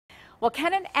Well,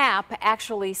 can an app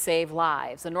actually save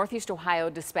lives? The Northeast Ohio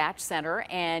Dispatch Center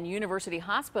and university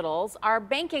hospitals are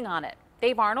banking on it.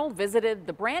 Dave Arnold visited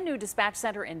the brand new dispatch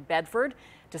center in Bedford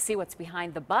to see what's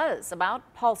behind the buzz about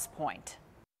Pulsepoint.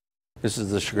 This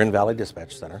is the Chagrin Valley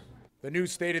Dispatch Center. The new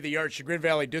state-of-the-art Chagrin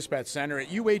Valley Dispatch Center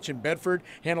at UH in Bedford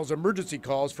handles emergency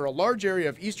calls for a large area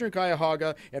of eastern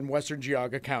Cuyahoga and western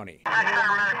Geauga County.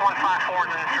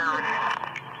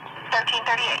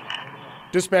 1338.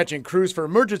 Dispatching crews for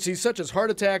emergencies such as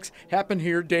heart attacks happen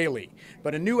here daily.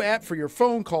 But a new app for your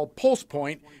phone called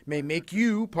Pulsepoint may make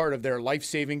you part of their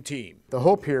life-saving team. The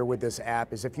hope here with this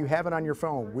app is if you have it on your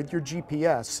phone with your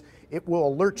GPS, it will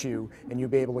alert you and you'll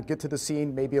be able to get to the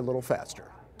scene maybe a little faster.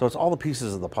 So it's all the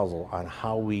pieces of the puzzle on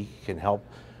how we can help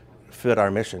fit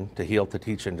our mission to heal, to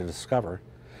teach, and to discover,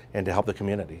 and to help the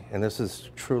community. And this is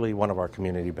truly one of our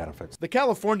community benefits. The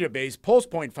California-based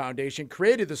Pulsepoint Foundation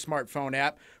created the smartphone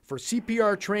app for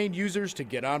CPR-trained users to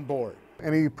get on board.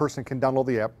 Any person can download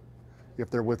the app. If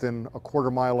they're within a quarter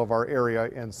mile of our area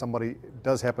and somebody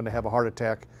does happen to have a heart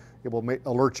attack, it will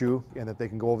alert you and that they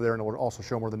can go over there, and it will also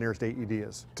show them where the nearest AED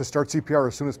is. To start CPR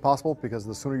as soon as possible, because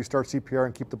the sooner you start CPR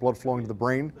and keep the blood flowing to the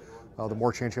brain, the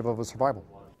more chance you have of a survival.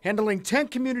 Handling 10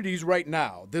 communities right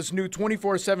now, this new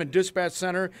 24/7 dispatch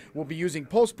center will be using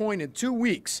Pulsepoint in 2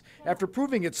 weeks after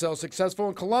proving itself successful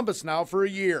in Columbus now for a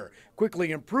year, quickly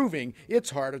improving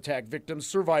its heart attack victims'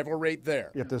 survival rate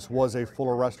there. If this was a full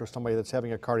arrest or somebody that's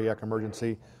having a cardiac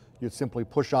emergency, you'd simply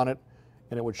push on it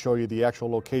and it would show you the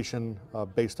actual location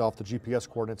based off the GPS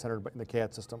coordinates entered in the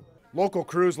CAD system. Local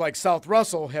crews like South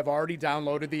Russell have already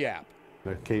downloaded the app.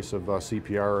 In the case of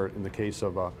CPR, in the case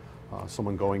of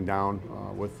someone going down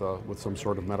with some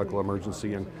sort of medical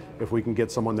emergency, and if we can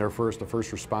get someone there first, the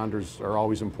first responders are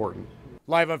always important.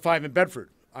 Live on 5 in Bedford,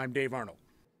 I'm Dave Arnold.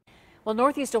 Well,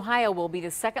 Northeast Ohio will be the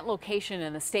second location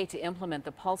in the state to implement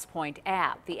the Pulsepoint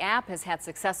app. The app has had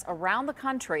success around the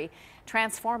country,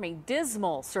 transforming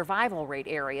dismal survival rate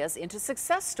areas into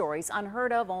success stories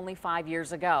unheard of only 5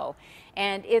 years ago.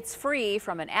 And it's free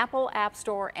from an Apple App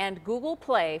Store and Google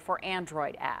Play for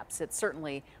Android apps. It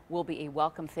certainly will be a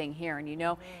welcome thing here. And you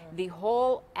know, the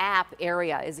whole app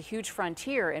area is a huge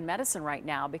frontier in medicine right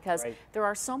now because there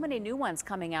are so many new ones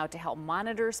coming out to help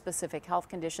monitor specific health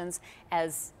conditions,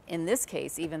 as in this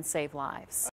case, even save lives.